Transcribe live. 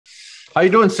How you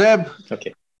doing, Seb?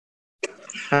 Okay.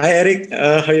 Hi, Eric.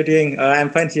 How are you doing? I'm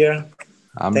fine here.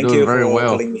 I'm Thank doing you very for well.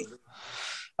 calling me.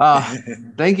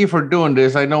 Thank you for doing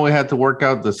this. I know we had to work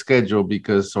out the schedule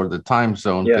or the time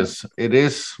zone, Yeah. because it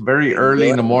is very early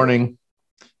in No, the morning.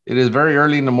 It is very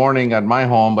early in the morning at my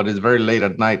home, but it's very late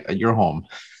at night at your home.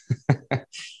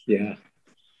 yeah.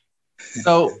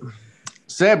 So,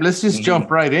 Seb, let's just Mhm. jump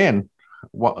right in.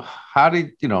 How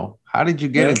did you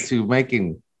get Yeah. into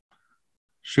making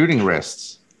shooting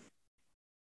rests?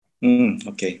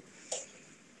 Okay.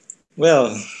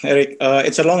 Well, Eric,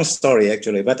 it's a long story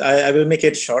actually, but I will make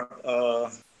it short.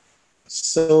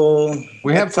 So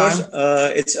We at have first,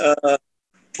 time.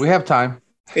 We have time.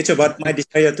 it's about my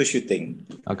desire to shooting,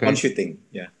 on Okay. shooting.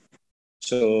 Yeah.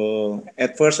 So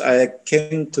at first, I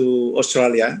came to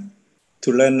Australia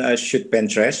to learn shoot pen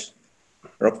trash.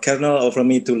 Rob Kernel offered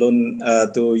me to learn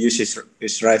to use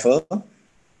his rifle.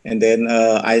 And then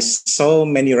I saw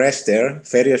many rests there,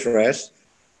 various rests.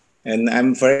 And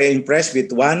I'm very impressed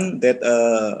with one that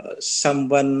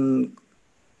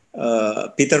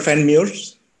Peter Van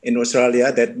Meers in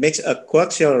Australia, that makes a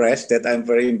coaxial rest that I'm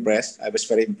very impressed. I was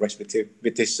very impressed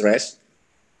with his rest.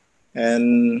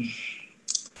 And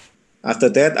after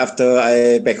that, after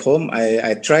I back home,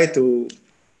 I try to,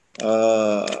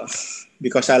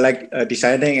 because I like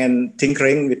designing and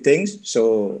tinkering with things.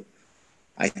 So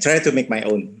I try to make my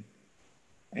own.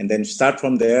 And then start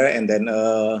from there, and then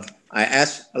I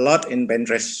ask a lot in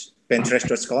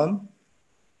Pinterest.com,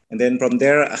 and then from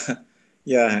there,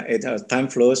 time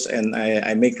flows, and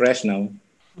I make rest now.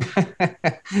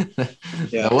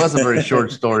 Yeah. That was a very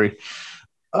short story.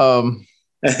 Um,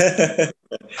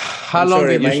 how I'm long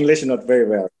sorry, did you my English is not very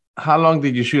well. How long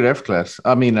did you shoot F class?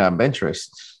 I mean, bench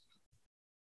rests.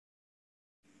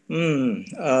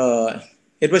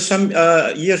 It was some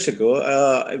years ago.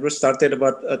 It was started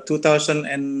about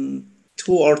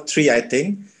 2002 or 3, I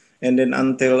think, and then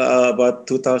until about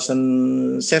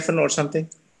 2007 or something.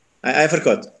 I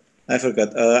forgot.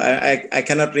 I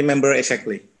cannot remember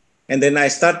exactly. And then I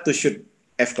start to shoot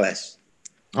F class.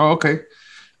 Oh, okay.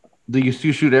 Do you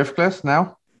still shoot F class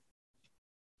now?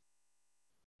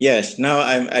 Yes, now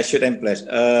I shoot M class.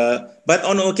 But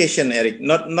on occasion, Eric,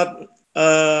 not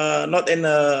in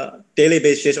a daily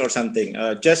basis or something.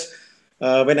 Just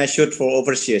when I shoot for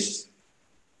overseas.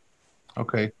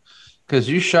 Okay. Because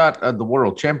you shot at the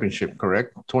World Championship,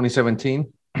 correct?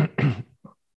 2017?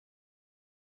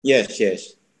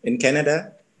 Yes. In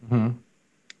Canada. Mm-hmm.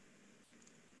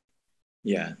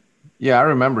 Yeah. Yeah, I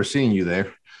remember seeing you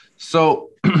there. So,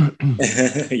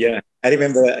 Yeah, I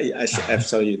remember I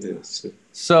saw you too.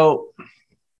 so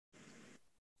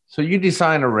you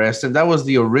designed a rest, and that was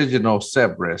the original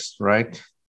Seb rest, right?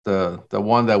 The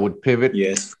one that would pivot.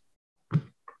 Yes.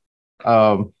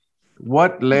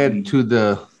 What led to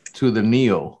the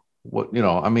Neo? What,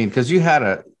 I mean, because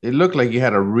it looked like you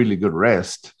had a really good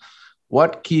rest.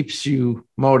 What keeps you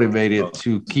motivated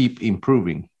to keep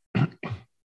improving?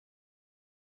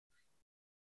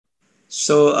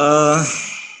 So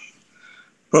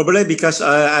probably because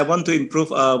I want to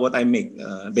improve what I make.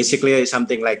 Basically,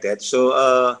 something like that.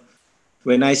 So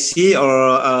when I see or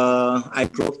I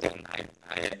improve, then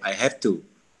I have to.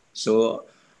 So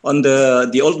on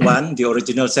the old one, the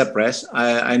original set press,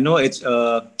 I know it's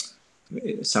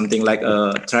something like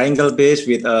a triangle base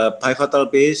with a pivotal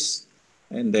base,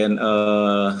 and then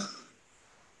a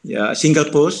single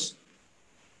post.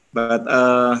 But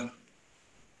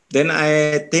then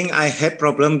I think I had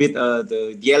problem with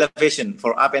the elevation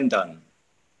for up and down.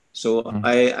 So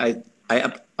I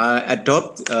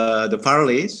adopt the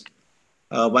parallels,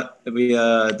 what we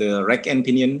the rack and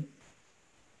pinion,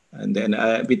 and then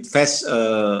with fast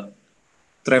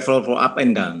travel for up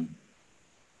and down.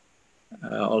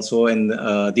 Also, and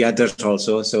the others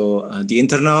also. So the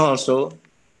internal also.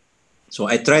 So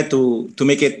I try to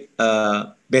make it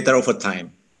better over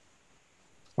time.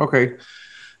 Okay.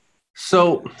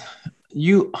 So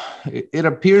it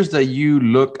appears that you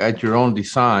look at your own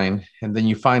design and then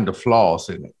you find the flaws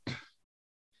in it.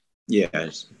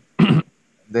 Yes.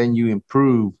 Then you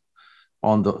improve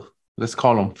on let's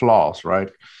call them flaws,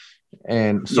 right?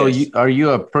 And so yes. are you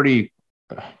a pretty,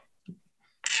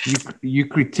 you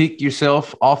critique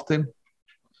yourself often?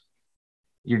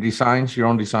 Your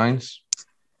own designs?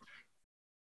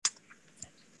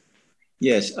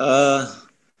 Yes.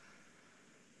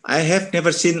 I have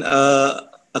never seen a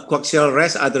coaxial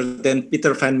rest other than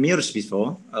Peter Van Meers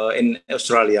before in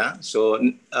Australia. So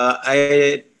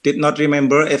I did not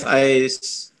remember if I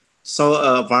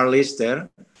saw a Varlis there.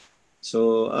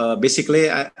 So basically,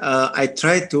 I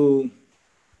try to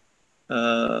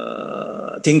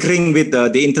tinkering with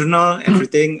the internal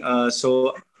everything.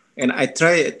 So and I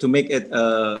try to make it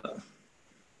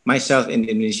myself in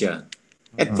Indonesia.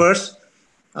 At first,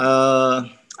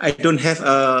 I don't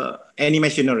have any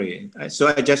machinery, so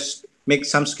I just make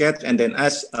some sketch and then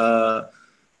ask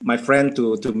my friend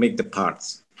to make the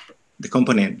parts, the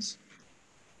components.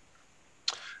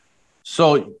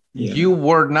 So you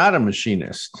were not a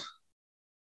machinist?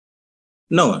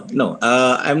 No.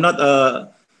 I'm not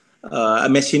a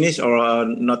machinist or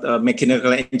not a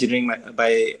mechanical engineering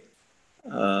by.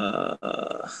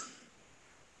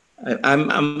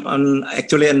 I'm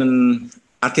actually an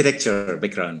architecture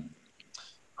background.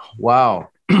 Wow.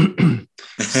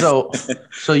 So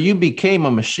you became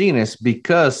a machinist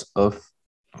because of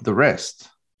the rest.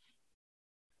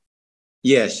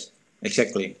 Yes,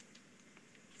 exactly.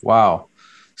 Wow.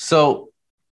 So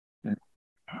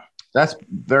that's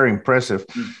very impressive,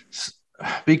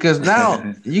 because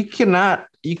now you cannot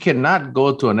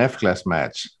go to an F-class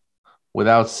match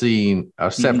without seeing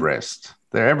a SEB rest.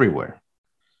 They're everywhere.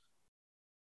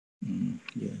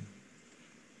 Yeah.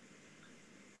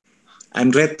 I'm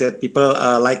glad that people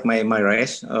like my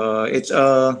rest. It's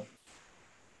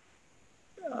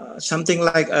something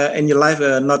like in your life,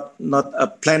 not a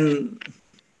plan,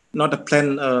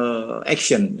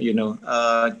 action.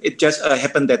 It just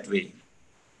happened that way.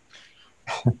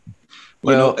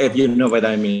 Well, if you know what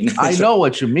I mean. I know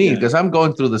what you mean, because I'm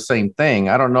going through the same thing.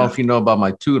 I don't know if you know about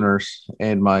my tuners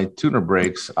and my tuner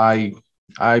brakes. I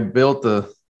bought a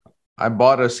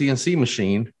CNC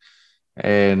machine,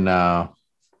 and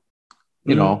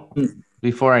you know,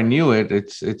 before I knew it,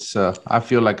 it's I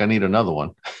feel like I need another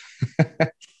one.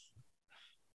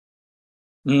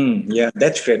 Yeah,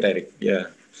 that's great, Eric. Yeah.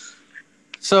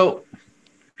 So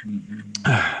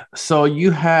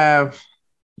you have,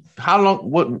 how long?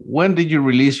 When did you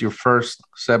release your first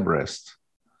SEB rest?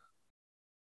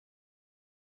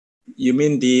 You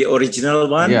mean the original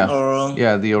one, or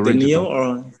the original? The Neo,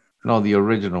 or no, the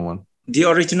original one? The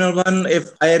original one, if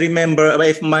I remember,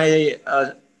 if my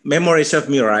memory serves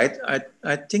me right,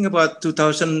 I think about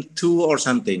 2002 or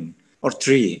something, or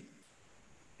 3.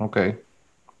 Okay.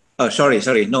 Oh, sorry.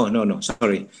 No,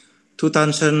 sorry.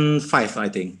 2005, I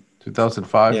think.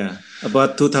 2005? Yeah,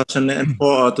 about 2004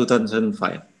 or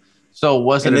 2005. So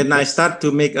was it? And then I start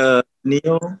to make a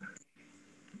Neo.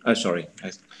 Sorry.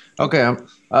 Okay.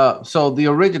 So the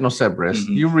original SEB rest,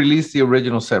 you released the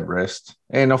original SEB rest,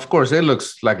 and of course it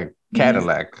looks like a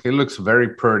Cadillac. It looks very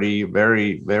pretty,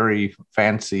 very, very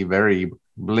fancy, very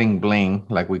bling bling,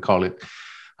 like we call it.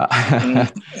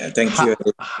 Thank you.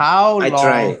 How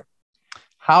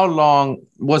long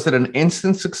was it? An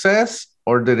instant success,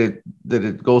 or did it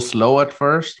go slow at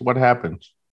first? What happened?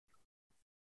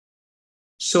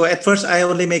 So at first I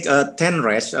only make 10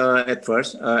 rests at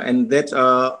first, and that's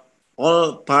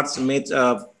all parts made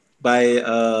by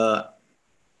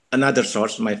another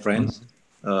source, my friends,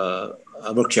 a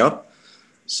workshop.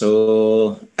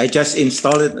 So I just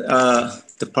installed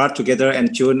the part together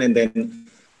and tune, and then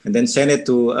send it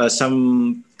to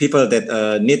some people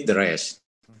that need the rest.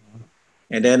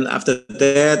 And then after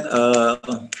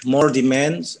that, more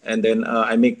demands, and then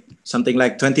I make something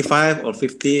like 25 or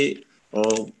 50,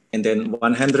 and then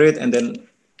 100, and then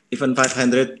even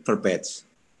 500 per batch.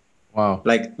 Wow!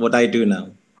 Like what I do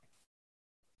now.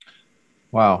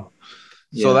 Wow!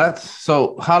 Yeah.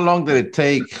 So how long did it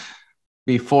take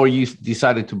before you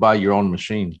decided to buy your own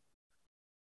machine?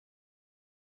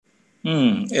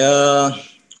 Let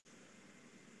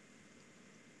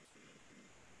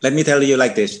me tell you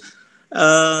like this.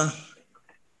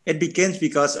 It begins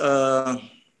because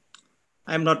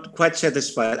I'm not quite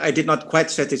satisfied. I did not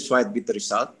quite satisfied with the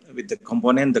result, with the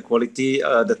component, the quality,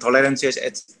 the tolerances,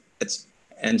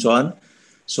 and so on.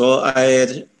 So I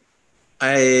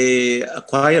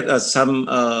acquired some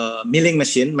milling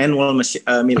machine, manual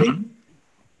milling,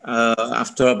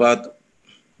 after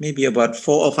maybe about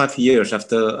 4 or 5 years,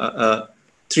 after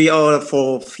 3 or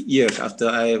 4 years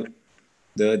after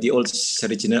the old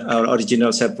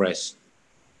original SEB press.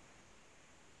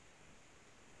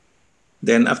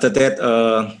 Then after that,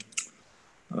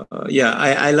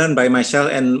 I learned by myself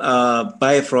and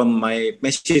buy from my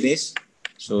machinist.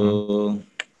 So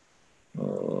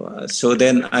so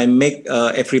then I make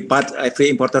every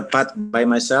imported part by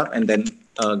myself, and then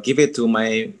give it to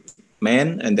my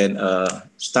man, and then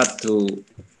start to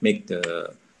make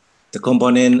the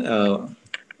component.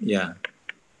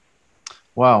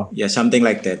 Wow. Yeah, something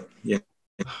like that. Yeah.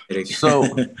 So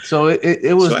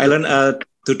it was. So I learned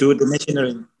to do the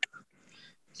machinery.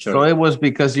 Sorry. So it was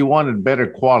because you wanted better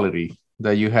quality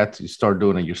that you had to start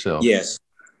doing it yourself. Yes.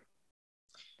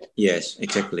 Yes,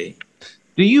 exactly.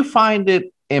 Do you find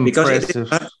it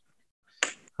impressive?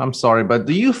 I'm sorry, but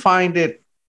do you find it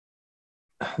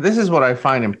this is what I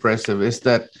find impressive is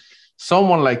that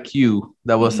someone like you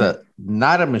that was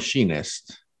not a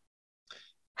machinist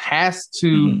has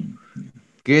to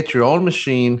get your own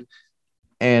machine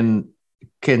and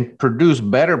can produce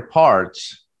better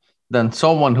parts than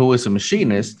someone who is a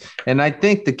machinist. And I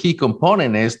think the key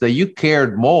component is that you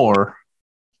cared more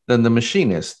than the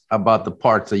machinist about the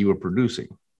parts that you were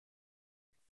producing.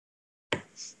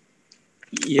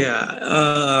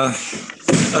 Yeah.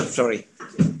 Sorry.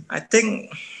 I think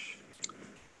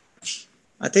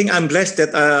I'm blessed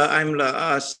that I'm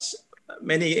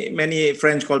many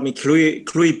friends call me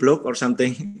Cruy bloke or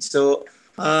something. So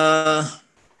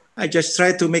I just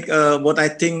try to make what I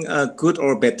think good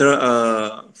or better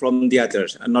from the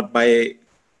others, and not by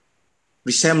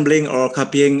resembling or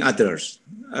copying others.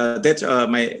 That's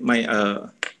my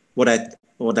what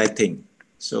I think.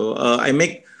 So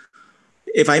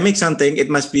if I make something, it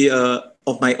must be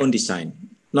of my own design,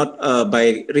 not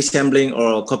by resembling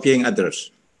or copying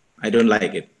others. I don't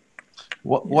like it.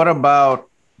 What about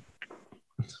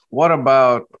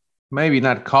maybe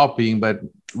not copying, but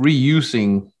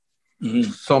reusing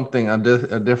something a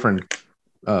different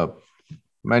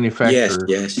manufacturer?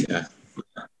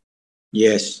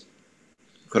 Yes,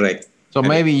 correct. So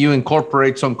maybe you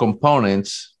incorporate some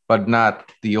components, but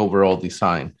not the overall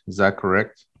design. Is that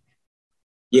correct?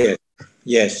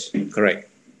 Yes, correct.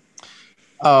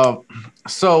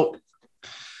 So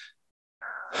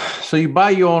you buy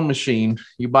your own machine,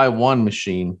 you buy one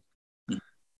machine.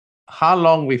 How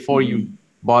long before you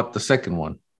bought the second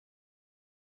one?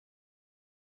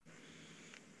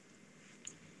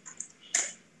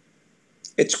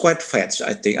 It's quite fast,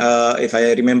 I think. If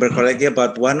I remember correctly,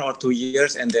 about 1 or 2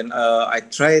 years, and then I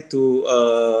try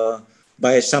to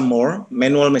buy some more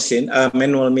manual machine,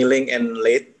 manual milling and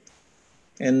lathe,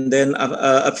 and then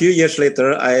a few years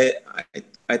later, I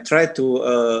try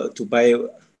to buy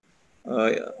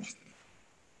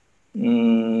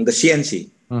the CNC,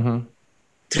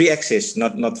 3-axis,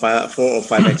 not 4 or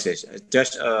 5-axis,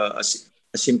 just a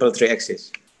simple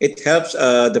 3-axis. It helps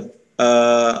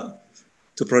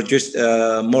to produce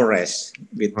more rest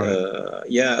with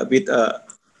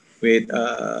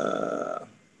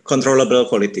controllable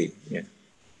quality. Yeah.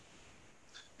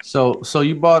 So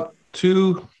you bought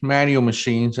 2 manual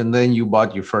machines, and then you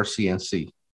bought your first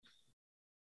CNC.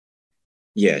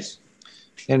 Yes.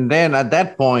 And then at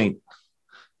that point,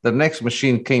 the next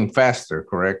machine came faster,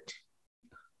 correct?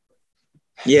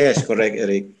 Yes, correct,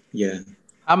 Eric. Yeah.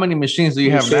 How many machines do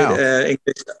you have now?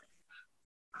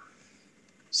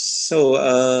 So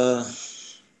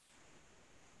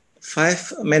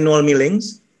 5 manual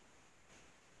millings,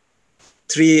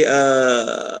 3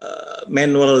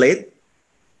 manual lathe,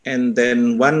 and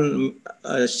then 1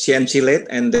 CNC lathe,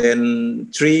 and then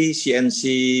 3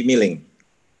 CNC milling.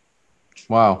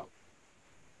 Wow.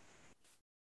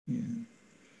 Yeah.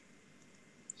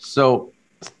 So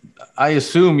I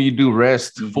assume you do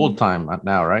rest full time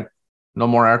now, right? No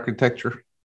more architecture?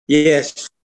 Yes,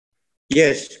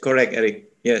 correct, Eric.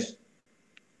 Yes.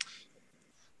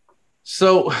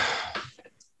 So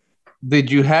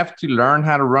did you have to learn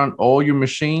how to run all your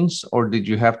machines, or did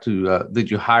you have to,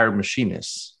 did you hire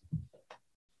machinists?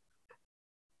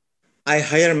 I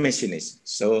hire machinists.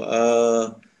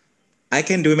 So I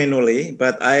can do manually,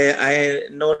 but I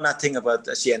know nothing about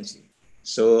CNC.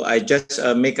 So I just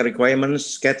make requirements,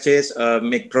 sketches,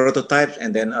 make prototypes,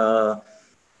 and then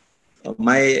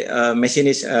my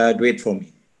machinists do it for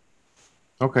me.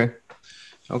 Okay.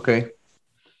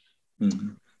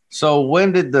 So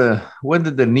when did the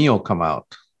Neo come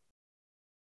out?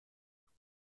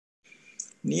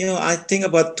 Neo, I think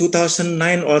about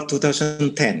 2009 or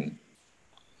 2010.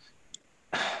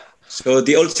 So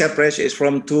the old set press is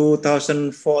from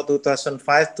 2004,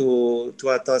 2005 to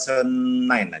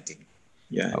 2009, I think.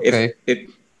 Yeah, okay. If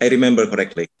I remember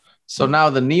correctly. So now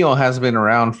the Neo has been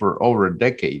around for over a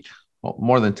decade,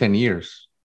 more than 10 years.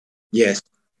 Yes.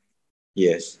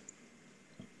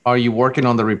 Are you working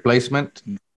on the replacement?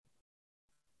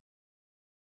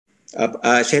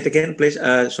 Say it again, please.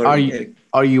 Sorry.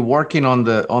 Are you working on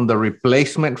the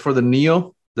replacement for the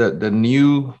Neo, the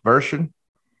new version?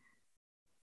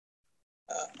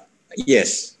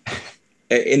 Yes,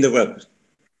 in the works.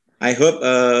 I hope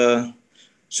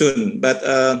soon, but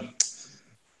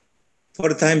for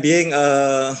the time being,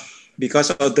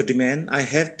 because of the demand, I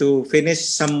have to finish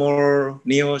some more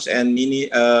Neos and Mini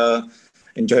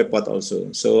Enjoypod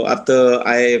also. So after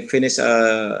I finish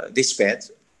this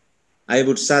batch, I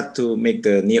would start to make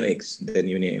the Neo X, the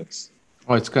new Neo X.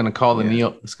 Oh, it's going to call the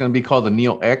Neo. It's going to be called the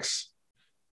Neo X.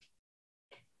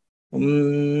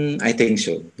 I think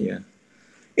so. Yeah.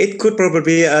 It could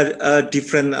probably be a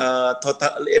different,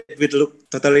 it would look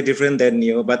totally different than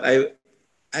Neo, but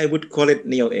I would call it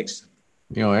Neo X.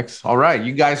 Neo X. All right,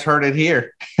 you guys heard it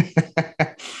here.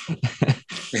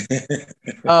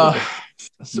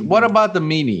 So what about the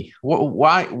Mini?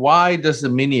 Why does the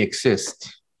Mini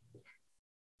exist?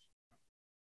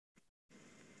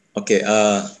 Okay,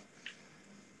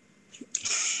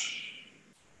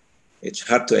 it's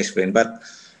hard to explain, but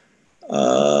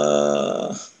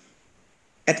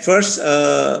at first,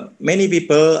 many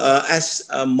people ask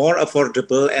a more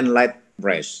affordable and light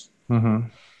brush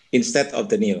instead of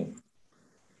the Neo.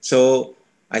 So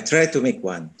I tried to make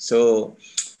one. So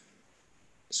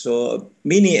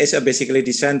Mini is basically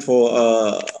designed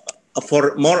for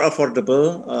more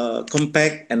affordable,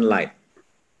 compact and light.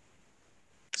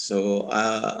 So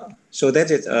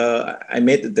that's it. I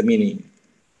made the Mini.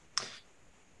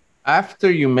 After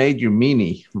you made your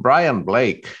Mini, Brian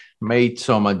Blake made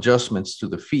some adjustments to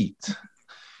the feet.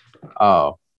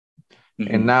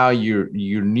 And now your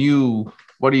new,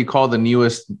 what do you call the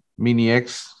newest Mini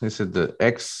X? Is it the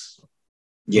X?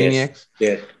 Yes. Mini X?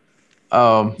 Yeah.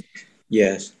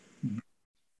 Yes.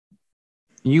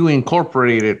 You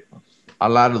incorporated a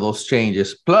lot of those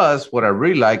changes. Plus, what I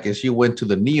really like is you went to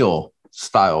the Neo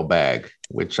style bag,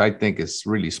 which I think is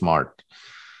really smart.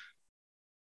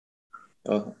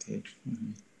 Oh, okay.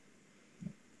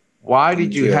 Why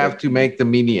did you have to make the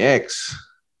Mini X?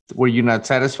 Were you not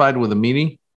satisfied with the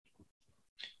Mini?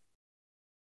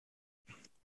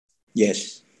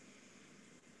 Yes.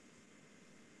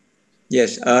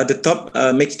 Yes. The top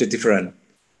makes the difference.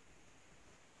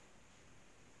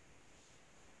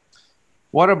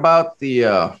 What about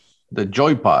the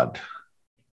Joypod?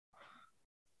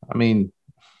 I mean,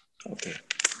 okay.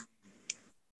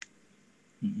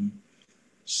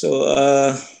 So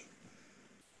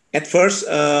at first,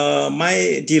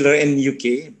 my dealer in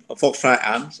UK for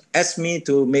firearms asked me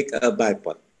to make a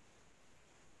bipod.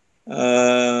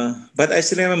 But I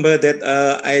still remember that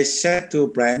I said to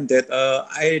Brian that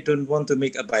I don't want to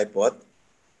make a bipod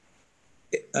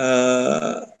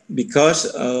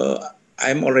because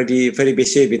I'm already very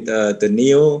busy with the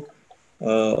new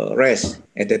race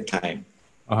at that time.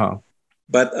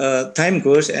 But time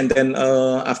goes, and then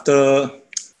after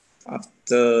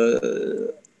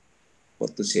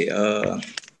what to say?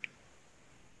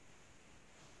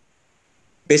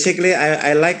 Basically,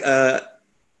 I like a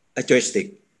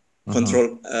joystick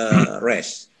control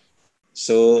race.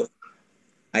 So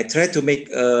I tried to make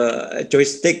a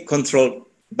joystick control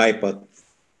bipod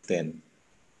then,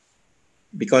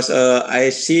 because I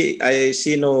see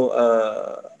no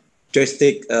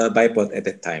joystick bipod at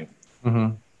that time.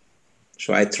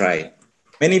 So I tried.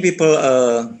 Many people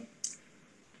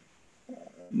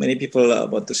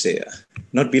what to say,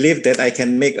 not believe that I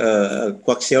can make a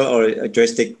coaxial or a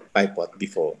joystick bipod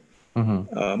before.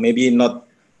 Maybe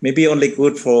only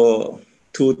good for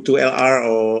 2LR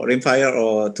or rimfire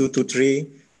or 223,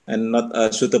 and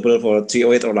not suitable for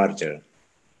 308 or larger.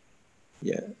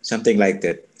 Yeah, something like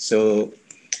that. So,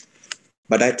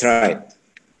 but I tried,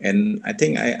 and I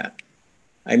think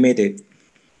I made it.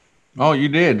 Oh, you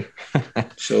did.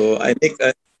 So I make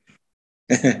a.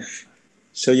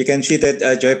 So you can see that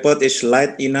Joypod is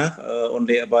light enough,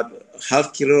 only about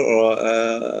half kilo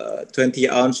or 20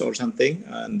 ounce or something,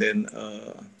 and then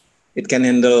it can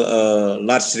handle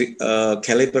large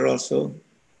caliber also,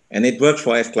 and it works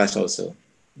for F-class also.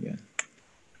 Yeah.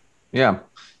 Yeah.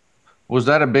 Was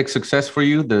that a big success for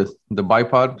you, the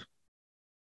bipod?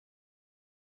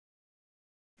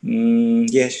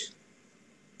 Yes.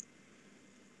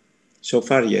 So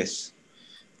far, yes.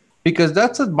 Because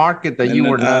that's a market that you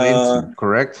were not into,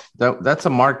 correct? That's a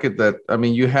market that, I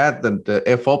mean, you had the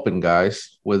F Open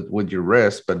guys with your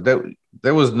wrist, but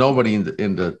there was nobody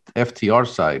in the FTR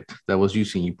side that was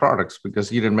using your products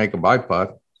because you didn't make a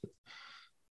bipod.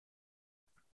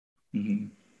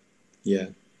 Yeah.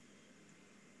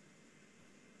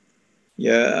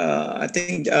 Yeah, I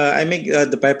think I make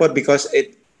the bipod because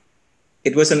it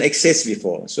wasn't exist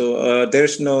before. So there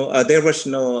was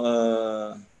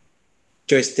no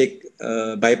joystick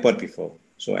bipod before.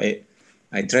 So I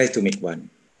tried to make one.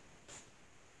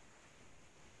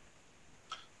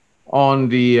 On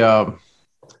the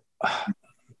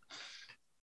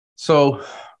so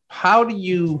how do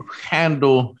you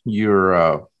handle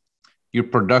your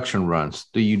production runs?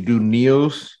 Do you do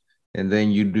Neos and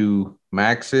then you do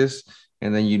Maxes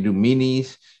and then you do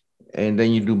Minis and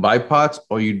then you do bipods,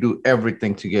 or you do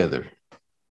everything together?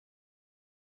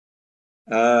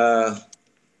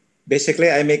 Basically,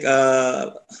 I make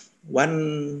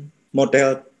one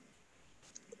model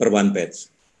per one batch.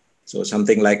 So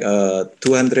something like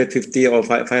 250 or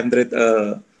 500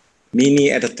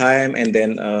 Mini at a time, and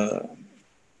then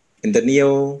in the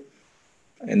Neo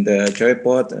and the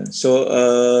Joypod.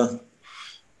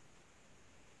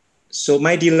 So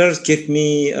my dealers give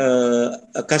me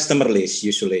a customer list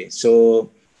usually. So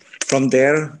from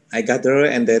there, I gather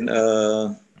and then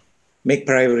make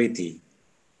priority.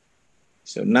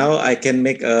 So now I can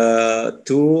make 2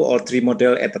 or 3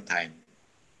 model at a time.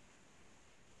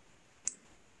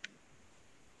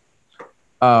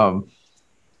 How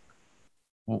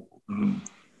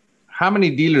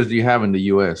many dealers do you have in the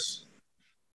U.S.?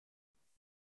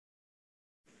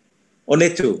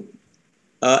 Only 2.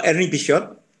 Ernie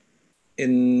Bishop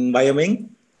in Wyoming,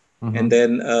 and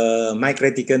then Mike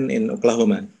Retigan in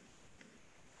Oklahoma.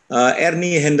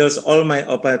 Ernie handles all of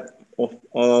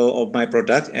my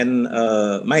products, and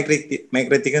Mike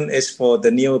Retigan is for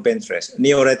the Neo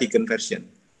Retigan version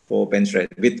for bench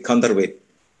rest with counterweight.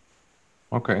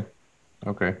 Okay.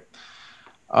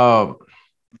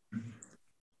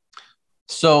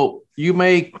 So you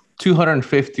make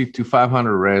 250 to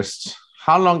 500 rests.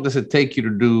 How long does it take you to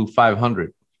do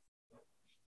 500?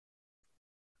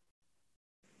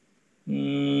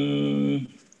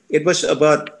 It was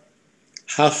about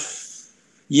half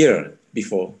year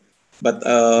before, but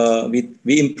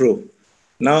we improved.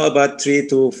 Now about 3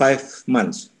 to 5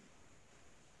 months.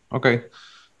 Okay,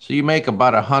 so you make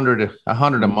about 100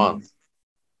 a month.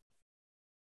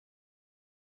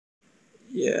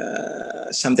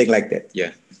 Yeah, something like that.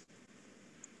 Yeah.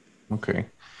 Okay.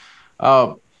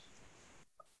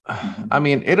 I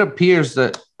mean, it appears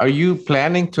that, are you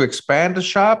planning to expand the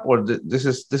shop, or this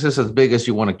is as big as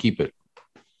you want to keep it?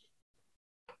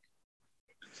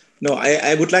 No,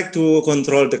 I would like to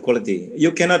control the quality.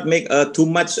 You cannot make too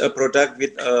much product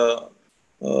with a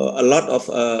lot of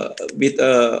with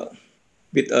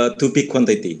too big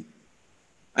quantity.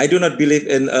 I do not believe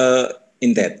in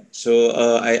that. So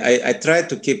I try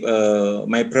to keep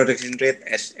my production rate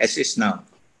as is now,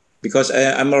 because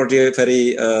I'm already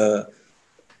very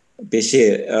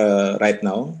busy right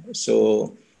now.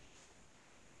 So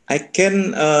I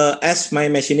can ask my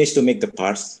machinist to make the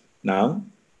parts now,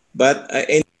 but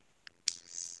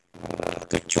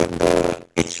to tune the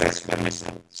pitch rest by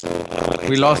myself. So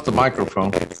we lost the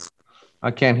microphone.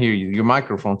 I can't hear you. Your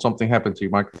microphone. Something happened to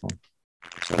your microphone.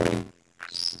 Sorry.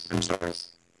 I'm sorry.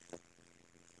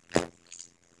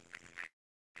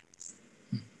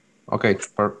 Okay,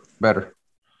 better.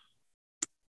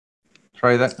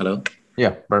 Try that. Hello?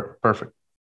 Yeah, perfect.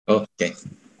 Okay.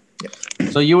 Yeah.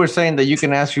 So you were saying that you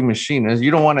can ask your machinist, you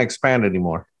don't want to expand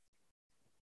anymore.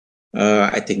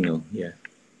 I think no, yeah.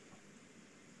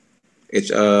 It's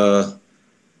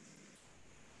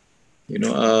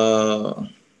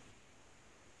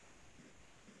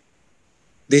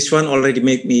this one already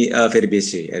make me very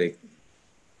busy, Eric.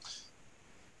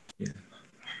 Yeah.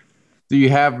 Do you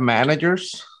have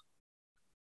managers?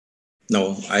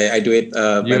 No, I do it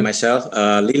by myself.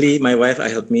 Lily, my wife, I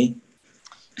help me.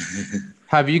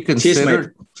 Have you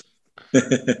considered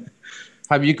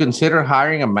have you considered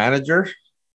hiring a manager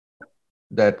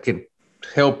that can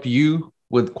help you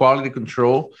with quality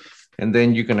control, and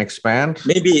then you can expand?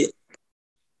 Maybe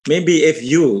if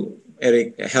you,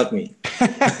 Eric, help me.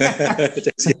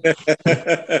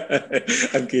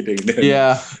 I'm kidding. No,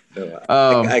 yeah.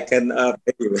 No, I can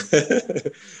pay you.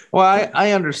 Well,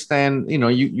 I understand,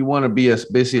 you want to be as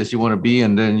busy as you want to be,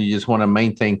 and then you just want to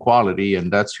maintain quality,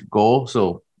 and that's your goal.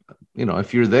 So,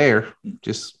 if you're there,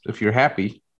 just if you're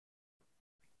happy.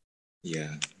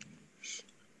 Yeah.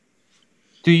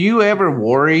 Do you ever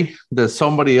worry that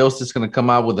somebody else is going to come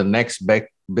out with the next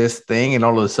best thing, and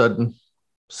all of a sudden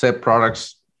SEB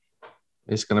products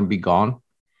is going to be gone?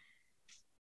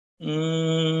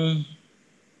 I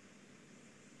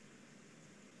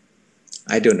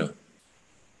don't know.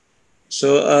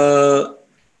 So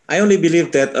I only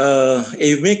believe that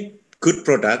if you make good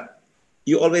product,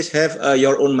 you always have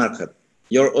your own market,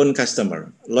 your own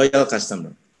customer, loyal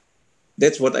customer.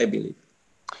 That's what I believe.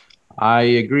 I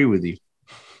agree with you.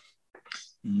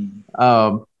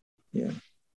 Yeah.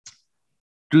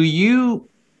 Do you?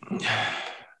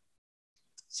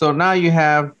 So now you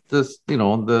have this, you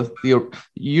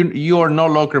are no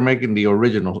longer making the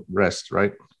original rest,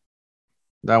 right?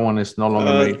 That one is no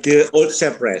longer made. The old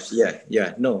SEB rest,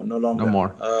 yeah, no longer. No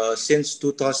more. Since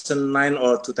 2009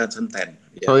 or 2010.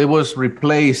 Yeah. So it was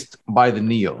replaced by the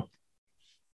Neo.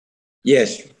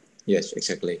 Yes,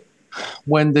 exactly.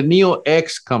 When the Neo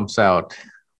X comes out,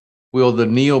 will the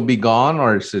Neo be gone,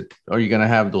 or are you going to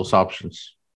have those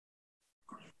options?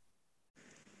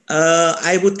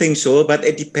 I would think so, but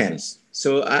it depends.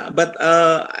 So, I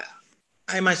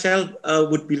myself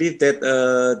would believe that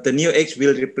the Neo X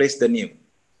will replace the Neo.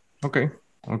 Okay.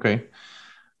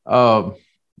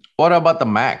 What about the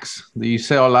Max? Do you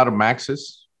sell a lot of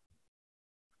Maxes?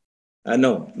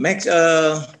 No, Max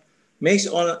only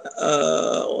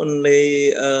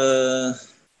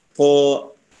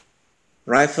for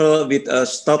rifle with a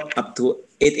stock up to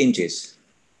 8 inches.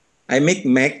 I make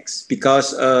Max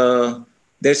because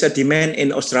there's a demand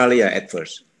in Australia at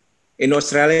first. In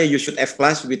Australia, you should have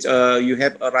class which you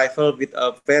have a rifle with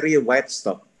a very wide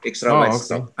stock, extra wide Oh, okay.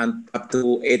 stock, and up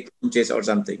to 8 inches or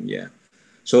something. Yeah.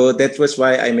 So that was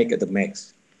why I make it the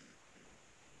Max.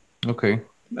 Okay.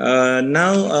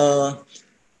 Now,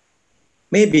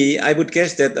 maybe I would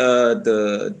guess that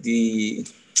the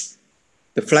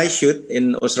fly shoot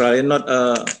in Australia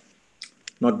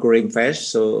not growing fast,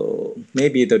 so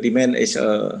maybe the demand is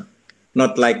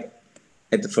not like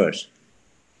at the first.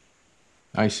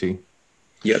 I see.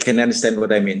 You can understand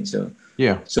what I mean. So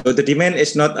Yeah. so the demand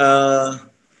is not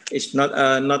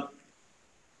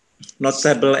not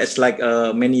stable as like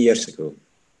many years ago.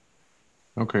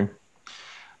 Okay.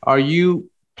 Are you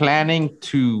planning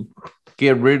to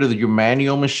get rid of your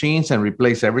manual machines and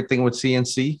replace everything with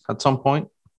CNC at some point?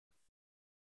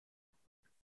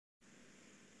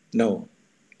 No,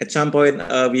 at some point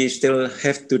we still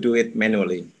have to do it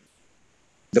manually.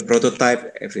 The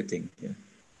prototype, everything. Yeah.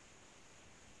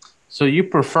 So you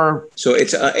prefer So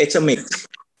it's a mix.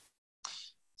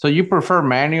 so you prefer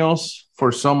manuals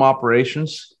for some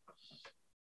operations?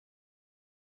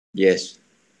 Yes.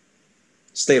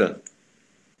 Still.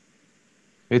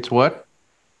 It's what?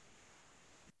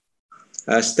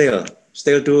 Still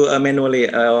do manually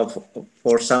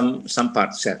for some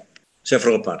parts,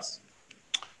 several parts.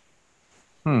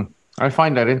 I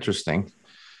find that interesting.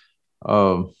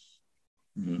 I'm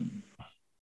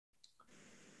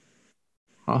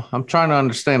trying to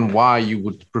understand why you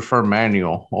would prefer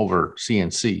manual over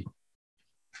CNC.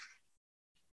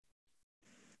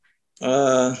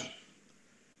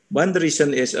 One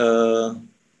reason is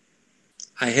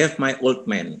I have my old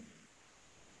man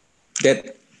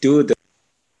that do the.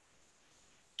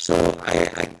 So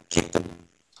I keep them.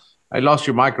 I lost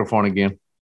your microphone again.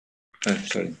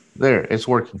 Sorry. There, it's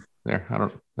working. There, I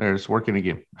don't. There, it's working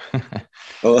again.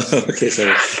 Oh, okay.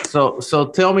 Sorry. So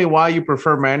tell me why you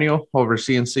prefer manual over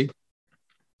CNC.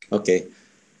 Okay.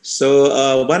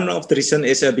 So one of the reason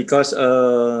is because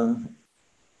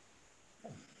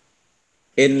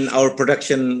in our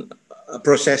production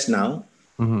process now,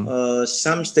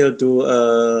 some still do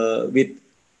with.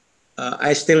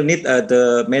 I still need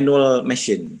the manual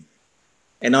machine,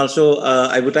 and also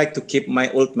I would like to keep my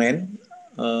old man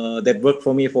that worked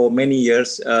for me for many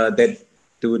years that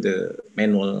do the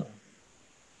manual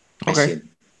machine. Okay.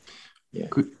 Yeah.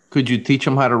 Could you teach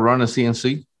them how to run a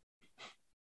CNC?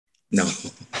 No.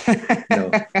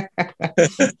 No.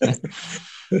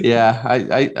 Yeah,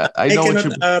 I know what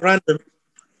you run the.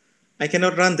 I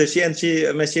cannot run the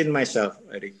CNC machine myself,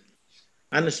 Eric.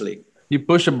 Honestly. You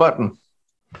push a button.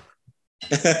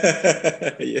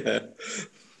 Yeah.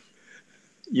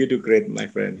 You do great, my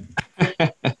friend.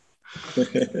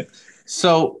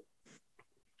 So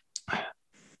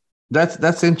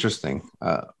that's interesting.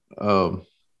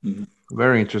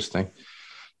 Very interesting.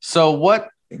 So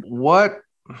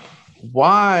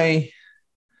why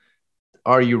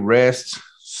are you rests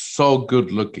so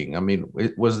good looking? I mean,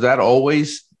 was that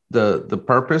always the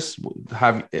purpose?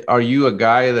 Are you a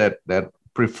guy that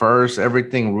prefers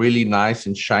everything really nice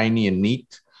and shiny and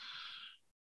neat?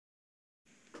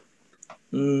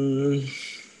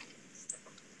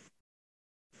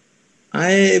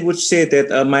 I would say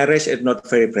that my race is not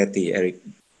very pretty, Eric.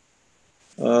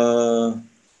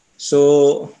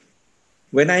 So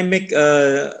when I make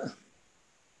the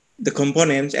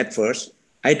components at first,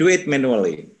 I do it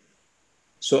manually.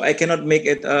 So I cannot make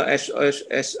it as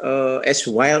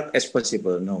wild as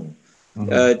possible. No,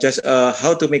 just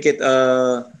how to make it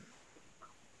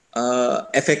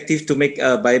effective to make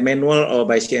by manual or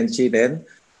by CNC. Then,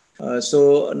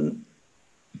 so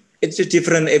it's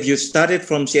different if you started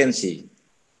from CNC.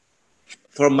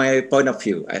 From my point of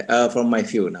view, from my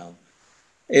view now,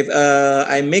 if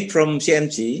I make from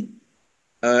CNC,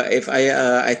 if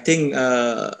I think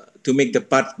to make the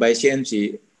part by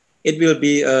CNC, it will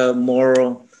be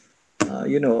more,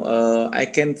 I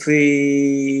can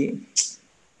free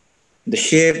the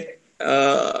shape,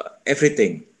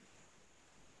 everything.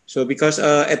 So because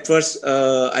at first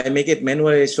I make it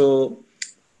manually, so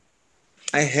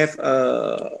I have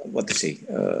what to say.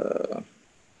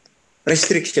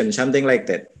 Restriction, something like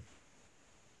that.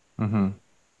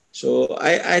 So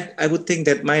I would think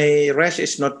that my rash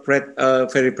is not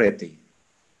very pretty,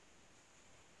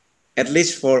 at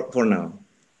least for now.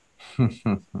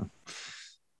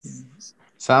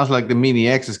 Sounds like the Mini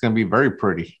X is going to be very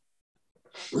pretty.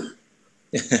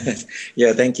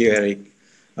 Yeah, thank you, Eric.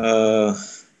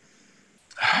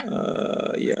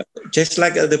 Yeah, just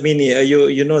like the mini,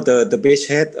 you know the base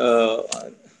head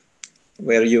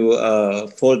where you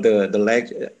fold the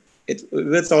leg. It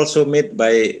was also made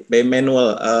by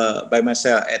manual by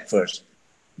myself at first,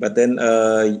 but then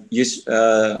use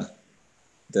the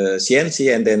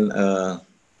CNC, and then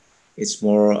it's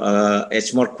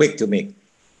more quick to make.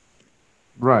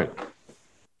 Right.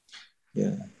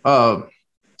 Yeah.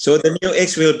 So the new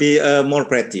X will be more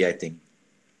pretty, I think.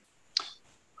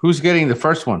 Who's getting the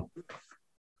first one?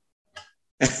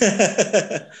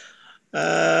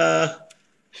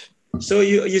 So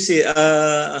you see,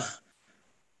 I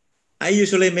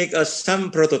usually make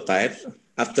some prototype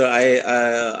after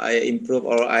I improve,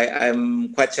 or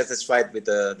I'm quite satisfied with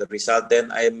the result.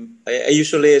 Then I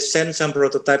usually send some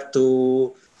prototype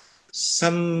to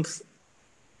some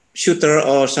shooter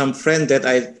or some friend that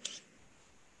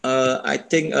I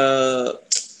think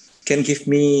can give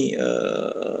me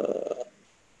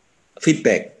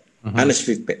feedback, honest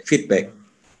feedback.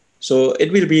 So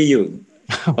it will be you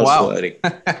also, Wow. Eric.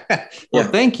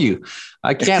 Well, thank you.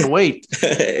 I can't wait.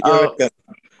 You're welcome.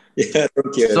 Yeah,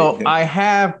 thank you, So Eric. I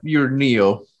have your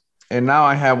Neo, and now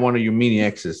I have one of your Mini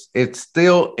X's. It's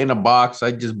still in a box.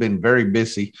 I've just been very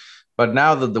busy. But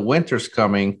now that the winter's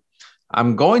coming,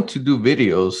 I'm going to do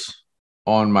videos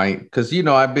on because,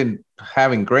 I've been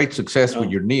having great success with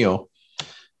your Neo.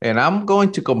 And I'm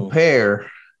going to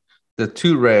compare the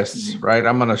two rests, right?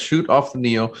 I'm going to shoot off the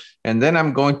Neo, and then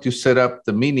I'm going to set up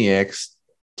the Mini X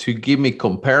to give me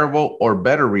comparable or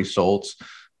better results.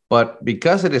 But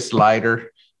because it is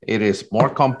lighter, it is more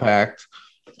compact.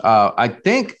 I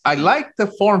think I like the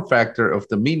form factor of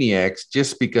the Mini X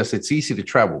just because it's easy to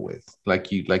travel with,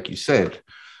 like you said.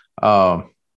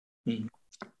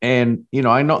 And,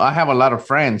 I know I have a lot of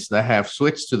friends that have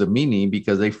switched to the Mini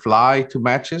because they fly to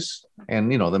matches,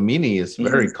 and, the Mini is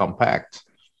very compact.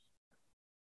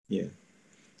 Yeah,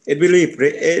 it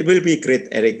will be great,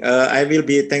 Eric. I will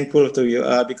be thankful to you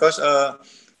because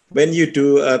when you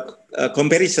do a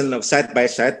comparison of side by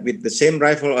side with the same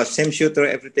rifle or same shooter,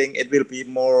 everything, it will be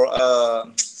more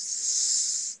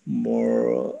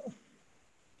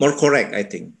correct, I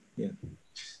think. Yeah.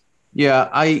 Yeah,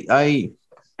 I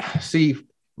see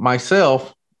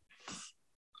myself.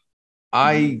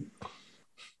 I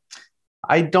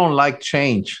don't like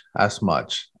change as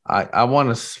much. I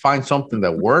want to find something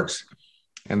that works,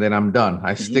 and then I'm done.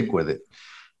 I stick with it.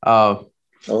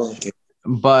 Okay.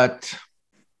 But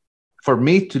for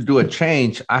me to do a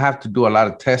change, I have to do a lot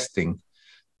of testing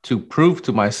to prove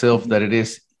to myself that it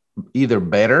is either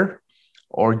better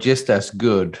or just as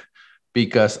good,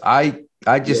 because I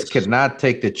just cannot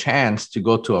take the chance to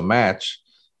go to a match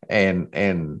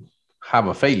and have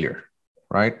a failure,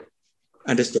 right?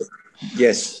 Understood.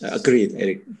 Yes, agreed,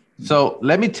 Eric. So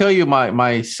let me tell you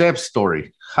my SEB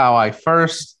story, how I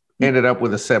first ended up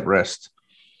with a SEB rest.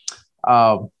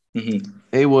 It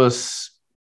was,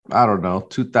 I don't know,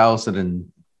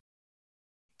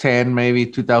 2010, maybe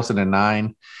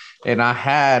 2009. And I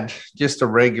had just I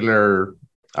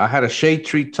had a shade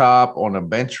tree top on a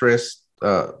bench rest,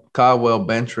 Caldwell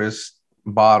bench rest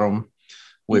bottom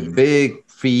with big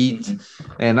feet.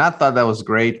 And I thought that was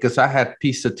great because I had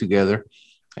pieced it together.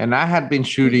 And I had been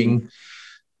shooting,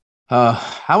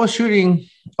 I was shooting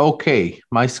okay.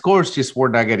 My scores just were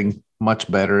not getting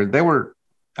much better.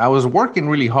 I was working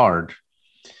really hard.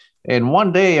 And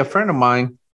one day, a friend of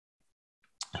mine,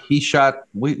 he shot,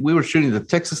 we were shooting the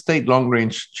Texas State Long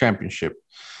Range Championship.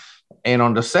 And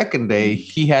on the second day,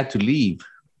 he had to leave.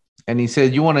 And he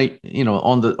said, you want to,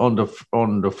 on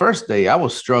the first day, I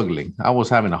was struggling. I was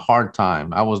having a hard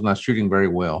time. I was not shooting very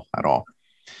well at all.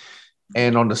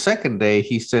 And on the second day,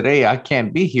 he said, hey, I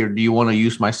can't be here. Do you want to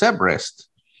use my SEB rest?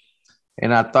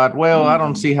 And I thought, well, I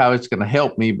don't see how it's going to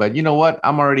help me. But you know what?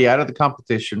 I'm already out of the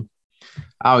competition.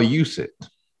 I'll use it.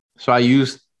 So I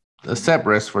used the SEB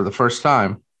rest for the first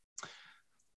time.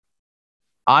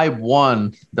 I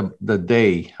won the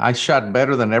day. I shot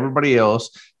better than everybody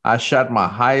else. I shot my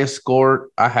highest score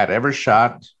I had ever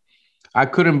shot. I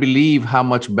couldn't believe how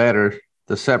much better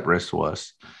the SEB rest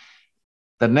was.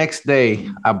 The next day,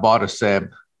 I bought a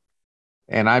SEB,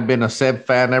 and I've been a SEB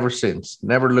fan ever since.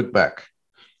 Never looked back.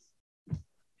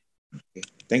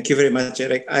 Thank you very much,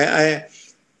 Eric. I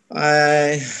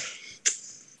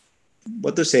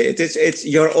what to say? It's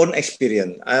your own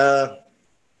experience.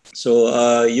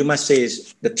 So you must say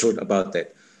the truth about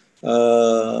that.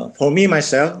 For me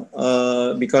myself,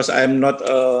 because I'm not,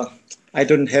 I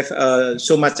don't have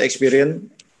so much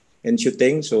experience in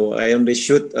shooting, so I only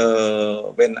shoot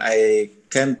when I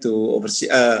came to overseas,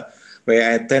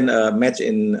 where I attend a match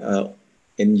in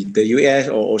in the US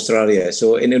or Australia.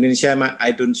 So in Indonesia,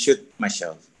 I don't shoot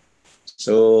myself.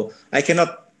 So I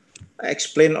cannot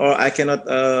explain or I cannot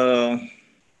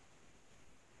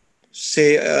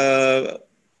say a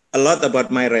lot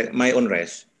about my own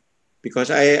race because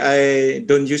I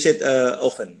don't use it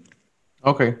often.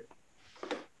 Okay.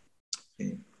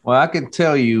 Well, I can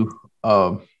tell you,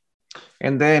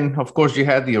 and then of course you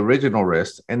had the original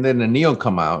wrist, and then the Neo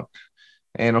come out,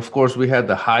 and of course we had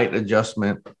the height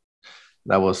adjustment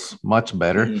that was much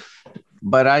better. Mm-hmm.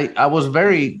 But I was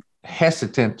very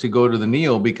hesitant to go to the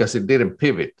Neo because it didn't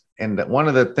pivot. And one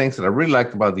of the things that I really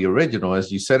liked about the original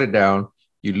is you set it down,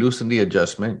 you loosen the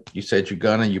adjustment, you set your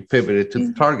gun and you pivot it to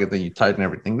the target, then you tighten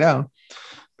everything down.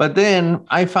 But then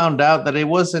I found out that it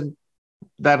wasn't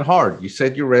that hard. You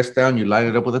set your rest down, you line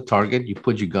it up with a target, you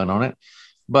put your gun on it.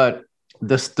 But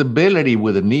the stability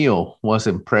with the Neo was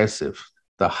impressive.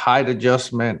 The height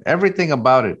adjustment, everything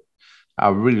about it, I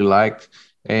really liked.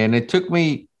 And it took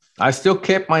me, I still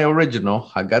kept my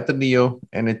original. I got the Neo,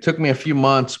 and it took me a few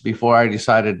months before I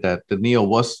decided that the Neo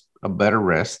was a better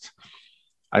rest.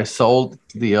 I sold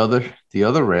the other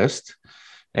rest,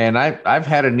 and I've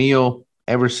had a Neo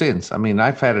ever since. I mean,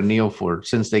 I've had a Neo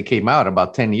since they came out,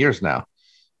 about 10 years now,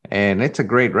 and it's a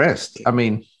great rest. I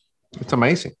mean, it's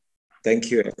amazing.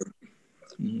 Thank you, Eric.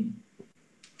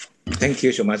 Thank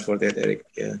you so much for that, Eric.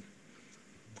 Yeah,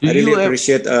 I really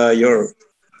appreciate your.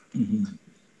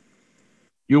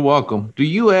 You're welcome. Do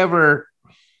you ever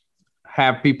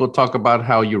have people talk about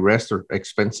how your rests are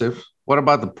expensive? What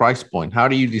about the price point? How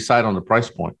do you decide on the price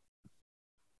point?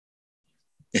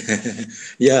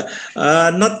 Yeah,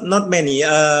 not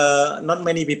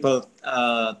many people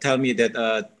tell me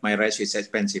that my rice is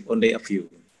expensive. Only a few.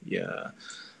 Yeah,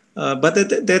 but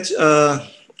that's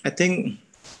I think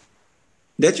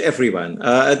that's everyone.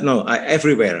 No,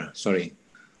 everywhere. Sorry.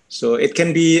 So it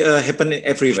can be happen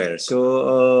everywhere.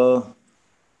 So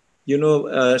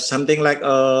something like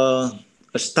a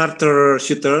starter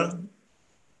shooter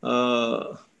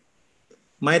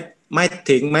might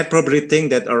probably think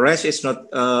that a rest is not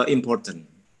important.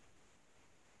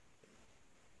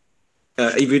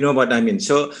 If you know what I mean.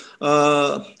 So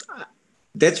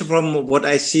that's from what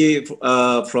I see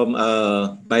from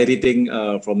by reading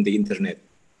from the internet.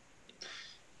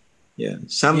 Yeah,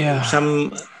 some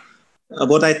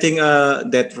what I think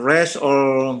that rest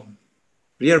or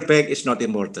rear back is not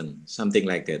important, something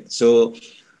like that. So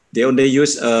they only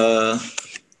use a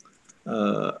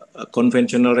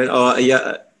conventional rest. Or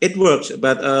yeah, it works,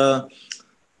 but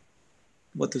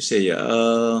what to say?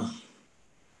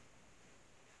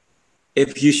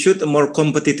 If you shoot a more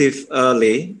competitive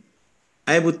lay,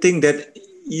 I would think that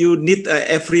you need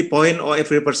every point or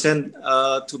every percent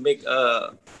to make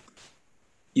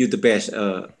you the best,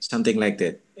 something like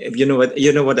that. If you know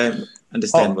what I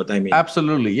understand. What I mean.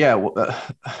 Absolutely, yeah.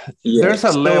 There's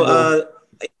a level.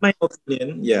 In my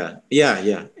opinion, yeah.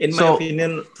 In my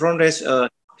opinion, front rest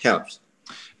helps.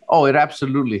 Oh, it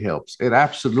absolutely helps. It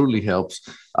absolutely helps.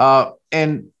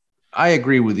 And I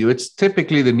agree with you. It's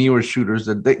typically the newer shooters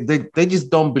that they just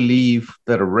don't believe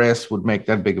that a rest would make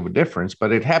that big of a difference.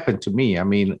 But it happened to me. I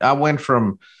mean, I went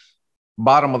from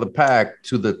bottom of the pack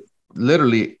to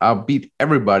literally I beat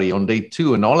everybody on day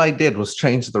 2, and all I did was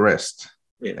change the rest.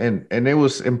 Yeah. And it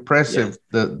was impressive,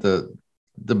 the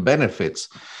benefits.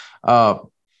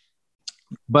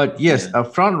 But yes, a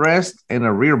front rest and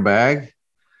a rear bag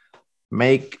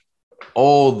make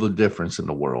all the difference in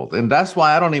the world. And that's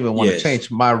why I don't even want to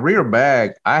change. My rear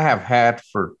bag I have had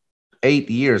for 8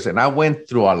 years, and I went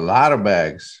through a lot of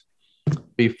bags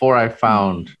before I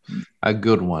found a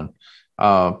good one.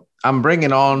 I'm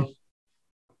bringing on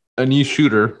a new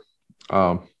shooter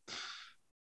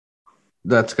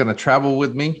that's going to travel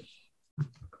with me,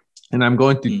 and I'm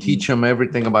going to teach him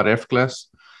everything about F-class.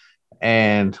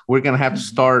 And we're going to have to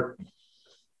start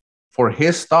for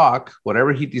his stock,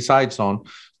 whatever he decides on.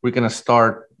 We're going to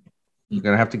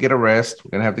have to get a rest.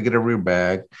 We're going to have to get a rear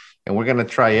bag, and we're going to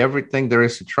try everything there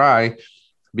is to try,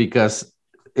 because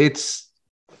it's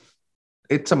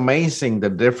amazing the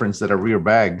difference that a rear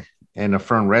bag and a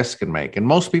front rest can make. And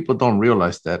most people don't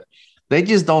realize that. They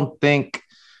just don't think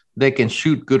they can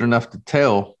shoot good enough to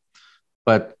tell,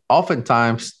 but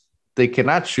oftentimes they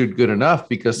cannot shoot good enough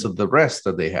because of the rest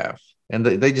that they have. And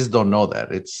they just don't know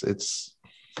that. It's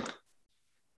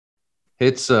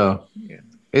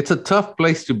a tough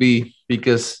place to be,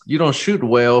 because you don't shoot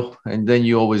well, and then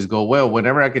you always go, well,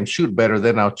 whenever I can shoot better,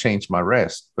 then I'll change my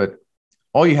rest. But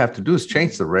all you have to do is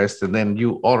change the rest, and then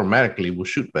you automatically will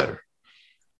shoot better.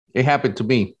 It happened to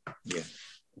me. Yeah.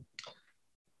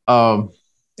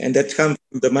 And that comes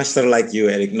from the master like you,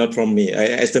 Eric, not from me.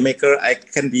 As the maker, I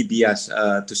can be biased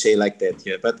to say like that,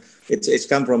 yeah. But it's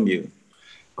come from you.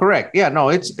 Correct. Yeah. No.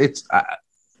 It's.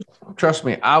 Trust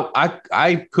me.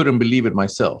 I couldn't believe it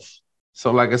myself.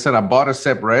 So, like I said, I bought a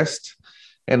SEB rest,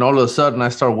 and all of a sudden, I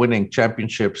started winning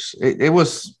championships. It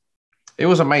was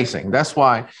amazing. That's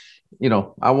why,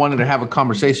 I wanted to have a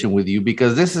conversation with you,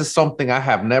 because this is something I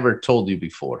have never told you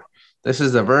before. This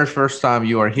is the very first time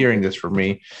you are hearing this from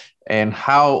me, and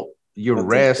how your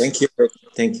rest.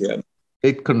 Thank you.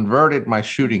 It converted my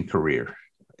shooting career.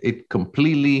 It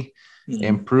completely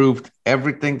improved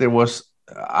everything there was.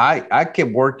 I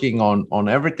kept working on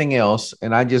everything else,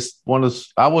 and I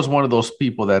was one of those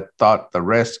people that thought the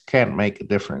rest can't make a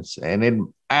difference, and it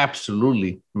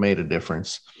absolutely made a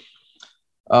difference.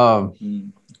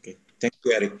 Okay. Thank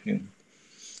you, Eric.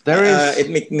 Yeah. It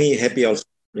made me happy also.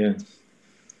 Yeah.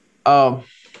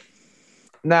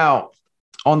 Now,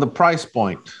 on the price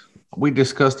point, we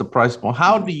discussed the price point.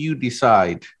 How do you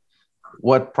decide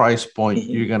what price point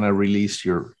you're gonna release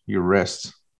your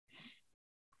rests?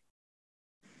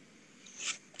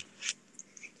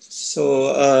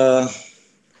 So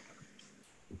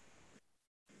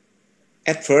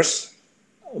at first,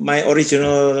 my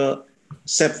original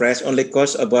SEB rest only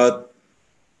cost about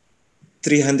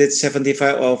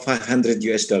 375 or 500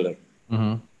 US dollar.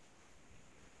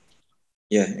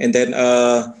 Yeah, and then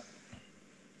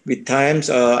with times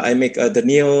I make the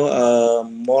Neo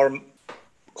more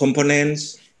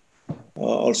components,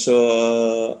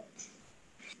 also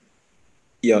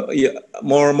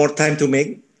more time to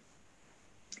make,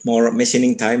 more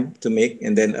machining time to make,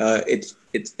 and then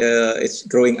it's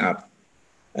growing up,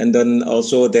 and then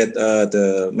also that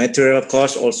the material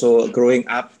cost also growing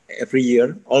up every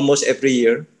year, almost every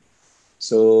year.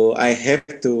 So I have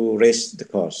to raise the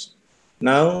cost.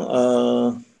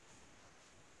 Now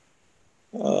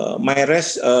my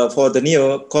rest for the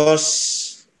Neo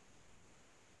cost,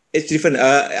 it's different.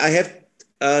 I have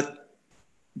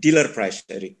dealer price,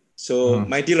 Eric. So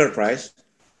my dealer price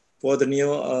for the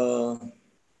Neo,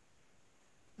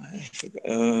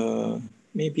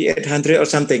 maybe 800 or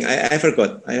something. I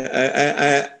forgot.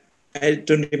 I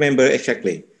don't remember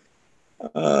exactly.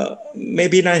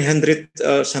 Maybe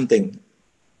 900 something.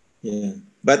 Yeah.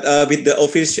 But with the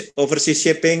overseas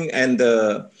shipping and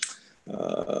the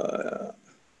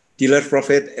dealer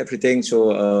profit, everything,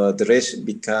 so the rest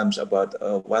becomes about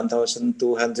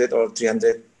 1,200 or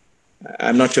 300.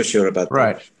 I'm not so sure about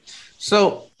right. that.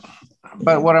 So,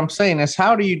 but what I'm saying is,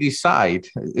 how do you decide?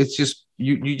 It's just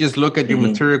you just look at your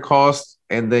material costs,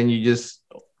 and then you just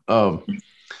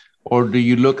or do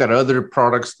you look at other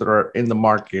products that are in the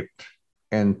market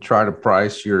and try to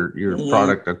price your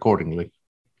product accordingly?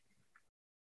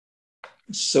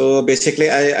 So basically,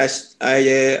 I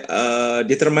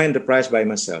determine the price by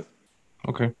myself.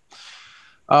 Okay.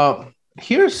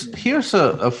 Here's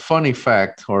a funny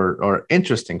fact or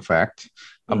interesting fact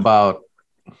about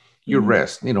your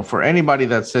rest. For anybody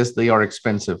that says they are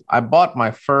expensive, I bought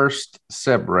my first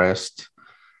SEB rest.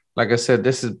 Like I said,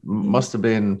 this must have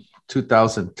been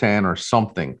 2010 or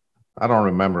something. I don't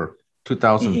remember.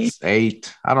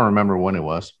 2008. I don't remember when it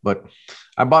was, but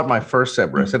I bought my first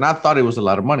SEB rest, and I thought it was a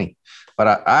lot of money. But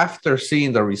after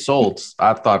seeing the results,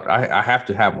 I thought I have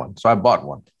to have one. So I bought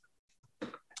one.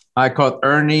 I called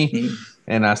Ernie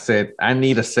and I said, I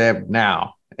need a SEB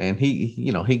now. And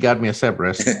he got me a SEB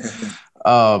rest.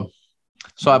 So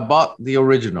I bought the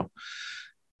original.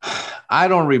 I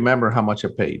don't remember how much I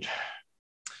paid.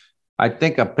 I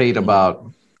think I paid about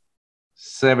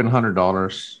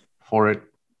 $700 for it.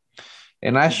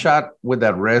 And I shot with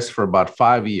that rest for about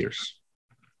 5 years.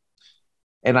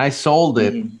 And I sold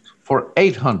it for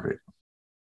 $800.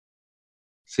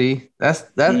 See, that's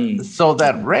that. So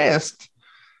that rest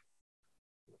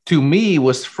to me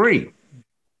was free.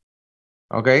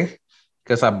 Okay.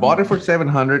 Because I bought it for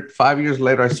 $700. 5 years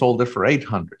later, I sold it for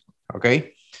 $800.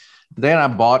 Okay. Then I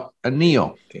bought a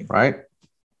Neo, right?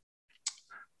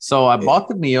 So I bought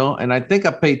the Neo, and I think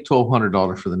I paid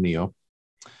 $1,200 for the Neo.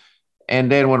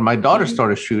 And then when my daughter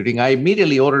started shooting, I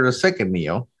immediately ordered a second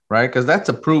Neo, right? Because that's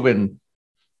a proven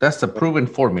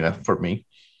formula for me.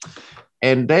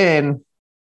 And then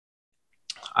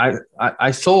I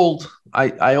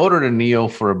ordered a Neo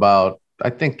for about,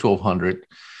 I think, $1,200.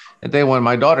 And then when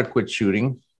my daughter quit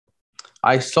shooting,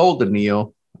 I sold the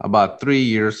Neo about 3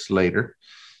 years later,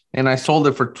 and I sold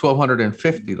it for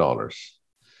 $1,250.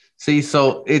 See,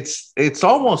 so it's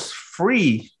almost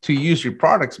free to use your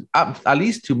products, at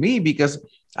least to me, because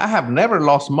I have never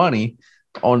lost money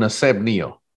on a SEB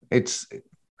Neo.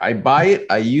 I buy it,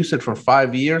 I use it for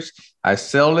 5 years, I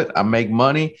sell it, I make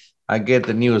money, I get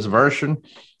the newest version,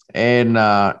 and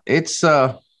it's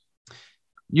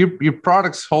your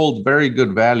products hold very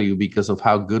good value because of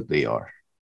how good they are.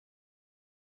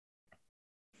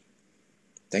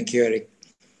 Thank you, Eric.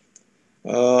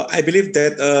 I believe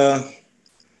that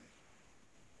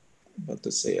what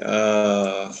to say.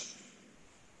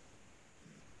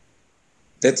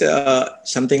 That's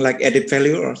something like added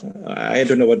value, or I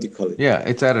don't know what you call it. Yeah,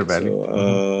 it's added value.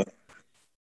 So,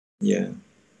 yeah.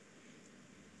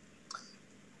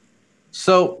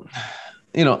 So,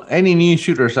 any new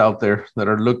shooters out there that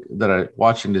are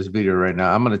watching this video right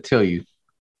now, I'm going to tell you,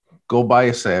 go buy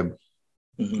a SEB.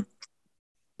 Mm-hmm.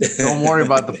 Don't worry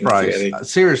about the price.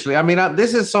 Seriously, I mean,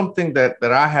 this is something that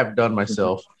I have done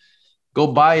myself. Mm-hmm. Go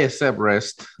buy a SEB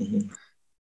rest. Mm-hmm.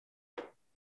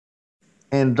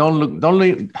 And don't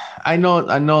leave. I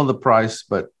know the price,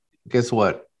 but guess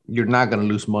what? You're not going to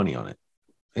lose money on it.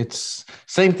 It's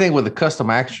same thing with the custom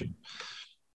action.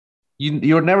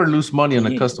 You'll never lose money on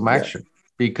a custom action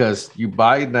because you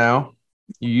buy it now,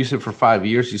 you use it for 5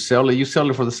 years, you sell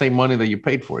it for the same money that you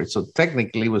paid for it. So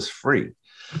technically, it was free.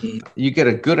 Mm-hmm. You get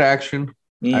a good action,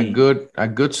 a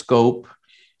good scope.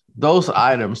 Those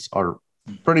items are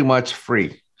pretty much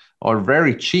free or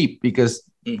very cheap because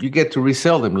you get to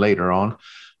resell them later on.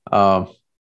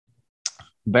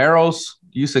 Barrels,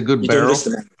 use a good barrel.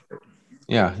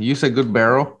 Yeah, use a good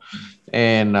barrel.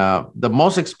 And the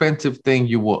most expensive thing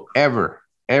you will ever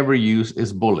use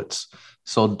is bullets.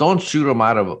 So don't shoot them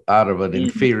out of an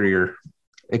inferior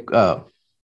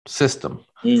system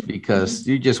because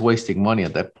you're just wasting money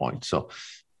at that point. So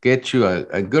get you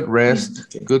a good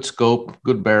rest, good scope,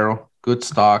 good barrel, good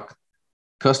stock,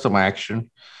 custom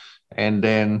action, and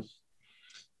then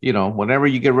whenever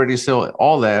you get ready to sell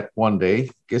all that one day,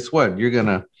 guess what? You're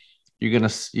not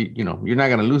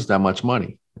gonna lose that much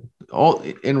money.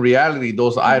 In reality,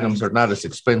 those items are not as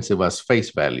expensive as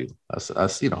face value,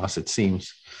 as it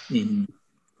seems. Mm-hmm.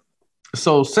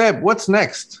 So, Seb, what's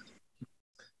next?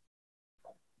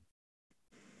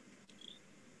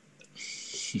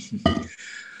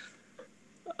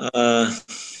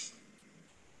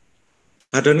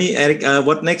 Pardon me, Eric.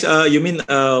 What next? You mean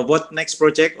what next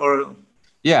project or?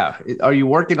 Yeah, are you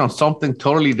working on something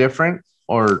totally different,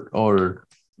 or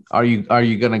are you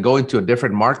going to go into a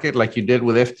different market like you did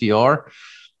with FTR?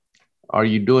 Are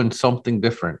you doing something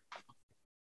different?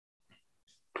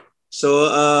 So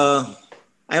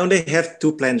I only have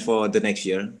 2 plans for the next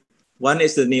year. One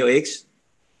is the Neo X.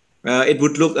 It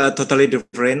would look totally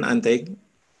different, I think.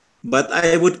 But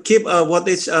I would keep what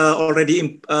is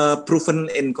already proven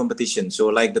in competition. So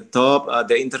like the top,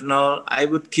 the internal, I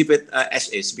would keep it as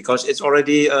is because it's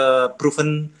already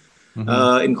proven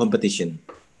in competition.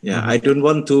 Yeah, I don't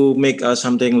want to make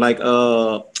something like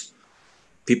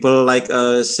people like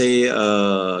say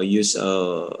use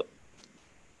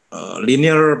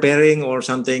linear bearing or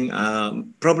something.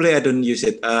 Probably I don't use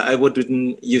it. I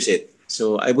wouldn't use it.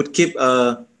 So I would keep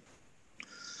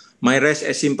my rest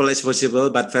as simple as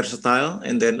possible but versatile,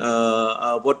 and then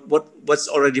what's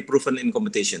already proven in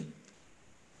competition.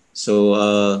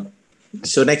 So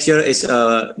so next year is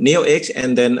Neo X,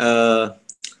 and then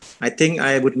I think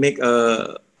I would make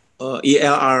a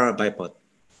ELR bipod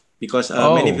because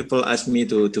many people ask me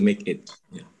to make it.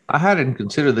 Yeah. I hadn't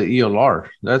considered the ELR.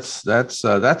 That's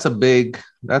a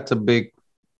big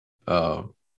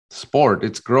sport.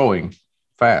 It's growing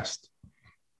fast.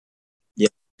 Yeah,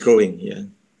 growing. Yeah.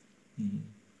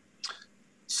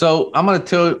 So I'm going to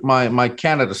tell my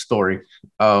Canada story.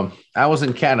 I was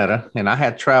in Canada and I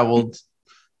had traveled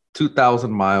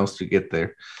 2,000 miles to get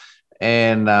there.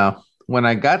 And when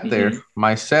I got there,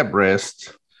 my SEB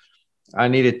rest, I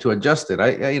needed to adjust it.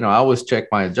 I always check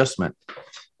my adjustment.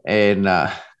 And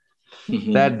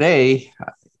that day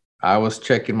I was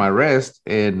checking my rest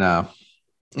and, I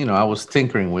was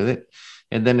tinkering with it.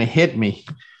 And then it hit me.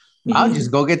 I'll just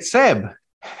go get SEB.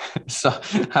 So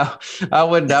I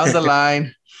went down the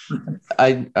line.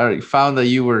 I found that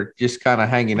you were just kind of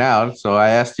hanging out. So I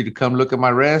asked you to come look at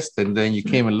my rest, and then you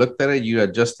came and looked at it. You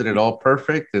adjusted it all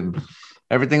perfect, and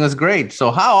everything was great.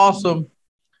 So how awesome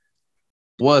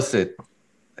was it?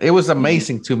 It was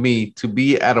amazing to me to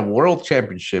be at a world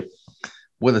championship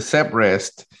with a SEB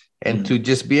rest and to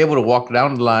just be able to walk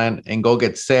down the line and go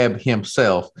get SEB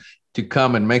himself to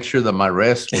come and make sure that my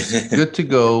rest was good to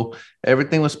go.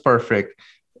 Everything was perfect.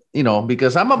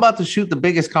 Because I'm about to shoot the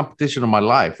biggest competition of my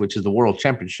life, which is the World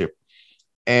Championship.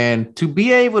 And to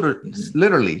be able to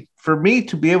literally, for me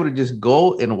to be able to just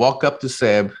go and walk up to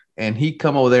SEB and he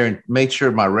come over there and make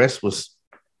sure my rest was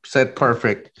set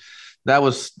perfect. That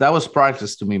was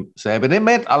priceless to me, SEB. And it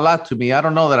meant a lot to me. I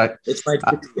don't know that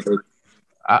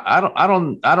I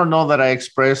don't know that I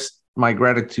expressed my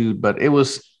gratitude, but I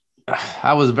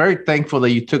was very thankful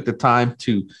that you took the time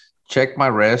to checked my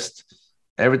rest.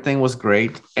 Everything was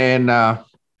great. And I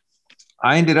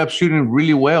ended up shooting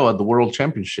really well at the World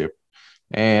Championship.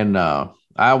 And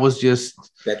I was just,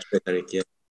 That's better. Yeah.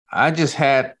 I just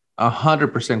had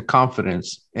 100%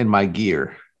 confidence in my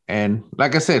gear. And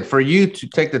like I said, for you to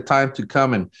take the time to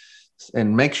come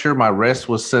and make sure my rest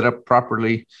was set up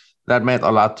properly, that meant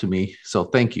a lot to me. So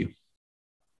thank you.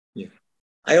 Yeah.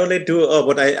 I only do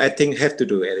what I think have to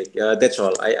do, Eric. That's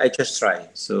all. I just try.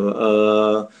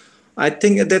 So I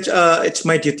think that it's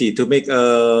my duty to make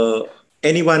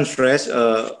anyone's rest,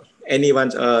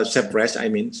 anyone's SEB rest. I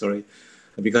mean, sorry,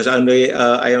 because I only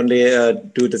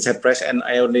do the SEB rest, and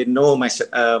I only know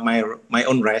my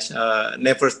own rest.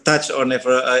 Never touch or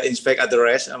never inspect other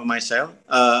rest myself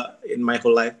in my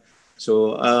whole life.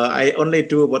 So I only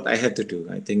do what I have to do.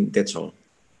 I think that's all.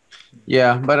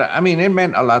 Yeah, but I mean, it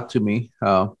meant a lot to me.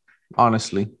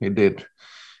 Honestly, it did.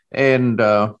 And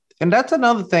that's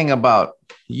another thing about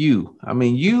you. I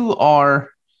mean, you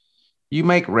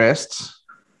make rests,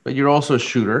 but you're also a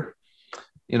shooter.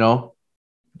 You know,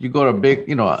 you go to big,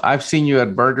 I've seen you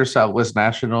at Burger Southwest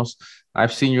Nationals.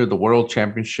 I've seen you at the World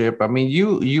Championship. I mean,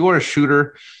 you are a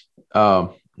shooter.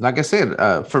 Like I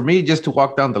said, for me, just to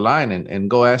walk down the line and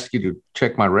go ask you to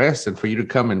check my rest and for you to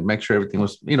come and make sure everything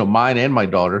was, mine and my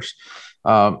daughter's,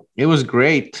 it was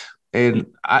great. And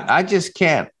I just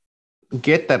can't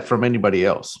get that from anybody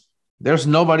else. There's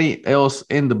nobody else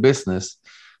in the business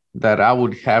that I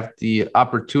would have the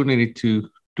opportunity to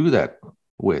do that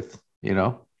with,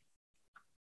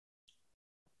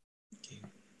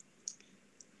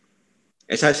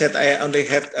 As I said, I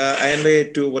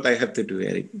only do what I have to do,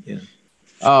 Eric. Yeah.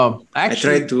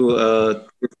 Actually, I try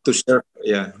to serve.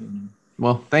 Yeah.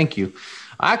 Well, thank you.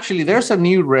 Actually, there's a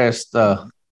new rest,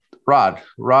 Rod.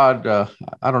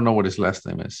 I don't know what his last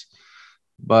name is,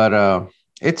 but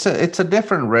it's a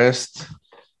different rest.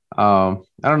 I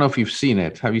don't know if you've seen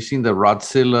it. Have you seen the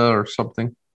Rodzilla or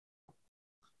something?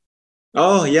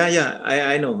 Oh yeah.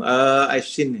 I know. I've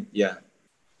seen it. Yeah.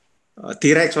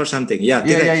 T-Rex or something. Yeah.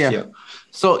 T-Rex, yeah.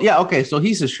 So yeah, okay. So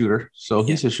he's a shooter.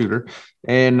 He's a shooter,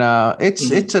 and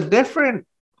it's a different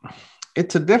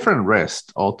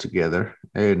rest altogether.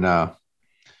 And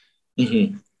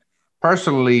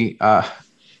personally, I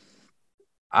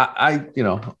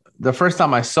the first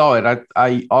time I saw it,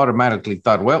 I automatically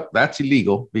thought, well, that's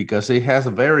illegal because it has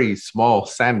a very small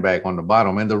sandbag on the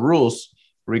bottom, and the rules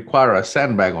require a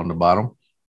sandbag on the bottom.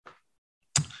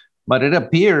 But it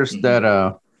appears that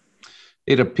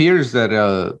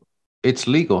it's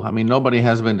legal. I mean, nobody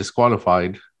has been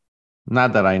disqualified,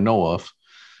 not that I know of.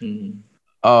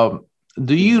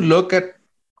 Do you look at,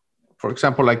 for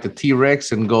example, like the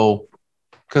T-Rex and go,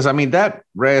 because I mean, that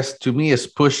rest to me is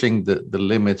pushing the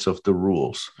limits of the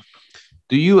rules.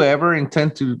 Do you ever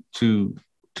intend to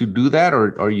do that,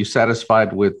 or are you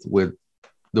satisfied with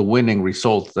the winning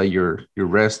results that your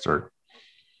rest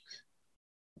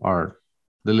are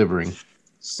delivering?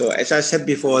 So as I said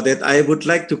before, that I would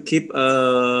like to keep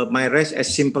my rest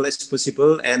as simple as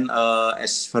possible and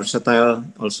as versatile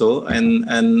also,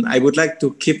 and I would like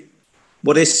to keep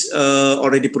what is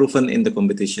already proven in the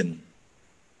competition.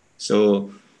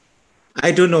 So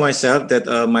I don't know myself that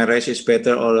my rest is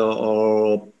better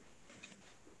or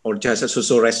just a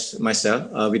so-so rest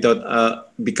myself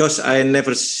because I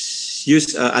never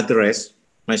use other rest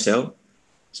myself.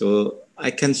 So I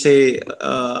can say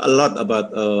a lot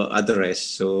about other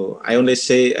rest. So I only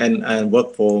say and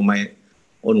work for my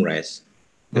own rest.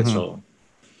 That's all.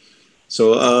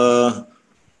 So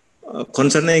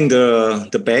concerning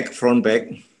the back, front back,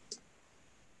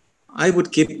 I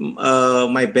would keep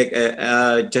my back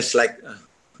just like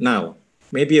now.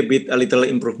 Maybe a little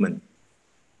improvement.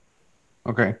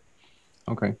 Okay.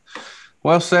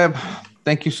 Well, Seb,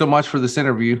 thank you so much for this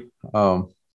interview. I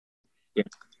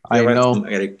know,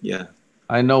 Eric. Yeah.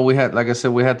 I know we had, like I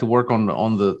said, we had to work on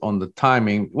the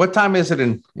timing. What time is it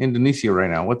in Indonesia right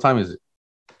now? What time is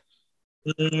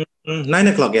it? 9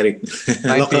 o'clock, Eric.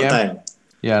 9 Local p.m. time.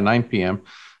 Yeah, 9 p.m.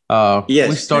 Yes,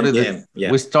 we started 9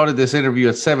 p.m. We started this interview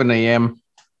at 7 a.m.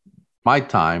 my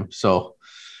time, so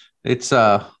it's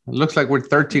it looks like we're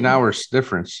 13 hours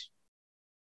difference.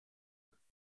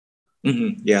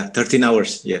 Yeah, 13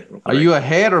 hours. Yeah. Correct. Are you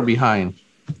ahead or behind?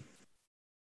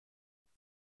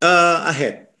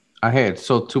 Ahead.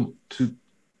 So to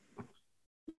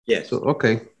yes. So,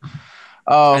 okay.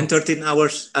 And 13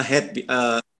 hours ahead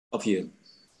of you.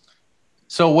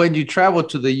 So when you travel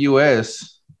to the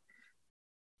U.S.,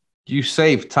 you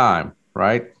save time,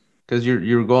 right? Because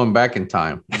you're going back in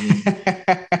time.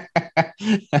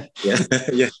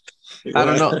 Yeah. I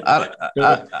don't know.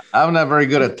 I'm not very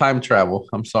good at time travel.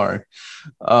 I'm sorry.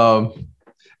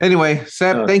 Anyway,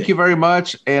 Seb, thank you very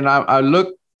much, and I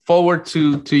look forward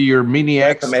to your Mini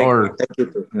X or thank you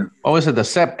too. Yeah. what was it, the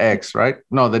Seb X, right?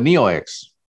 No, the Neo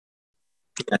X.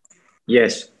 Yeah.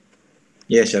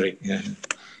 Yes, Eric. Yeah.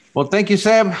 Well, thank you,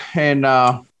 Seb, and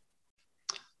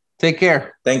take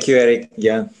care. Thank you, Eric.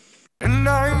 Yeah.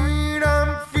 Tonight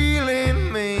I'm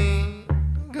feeling me,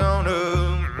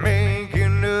 gonna make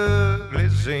an ugly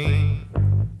scene.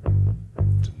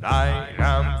 Tonight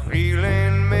I'm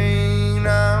feeling me.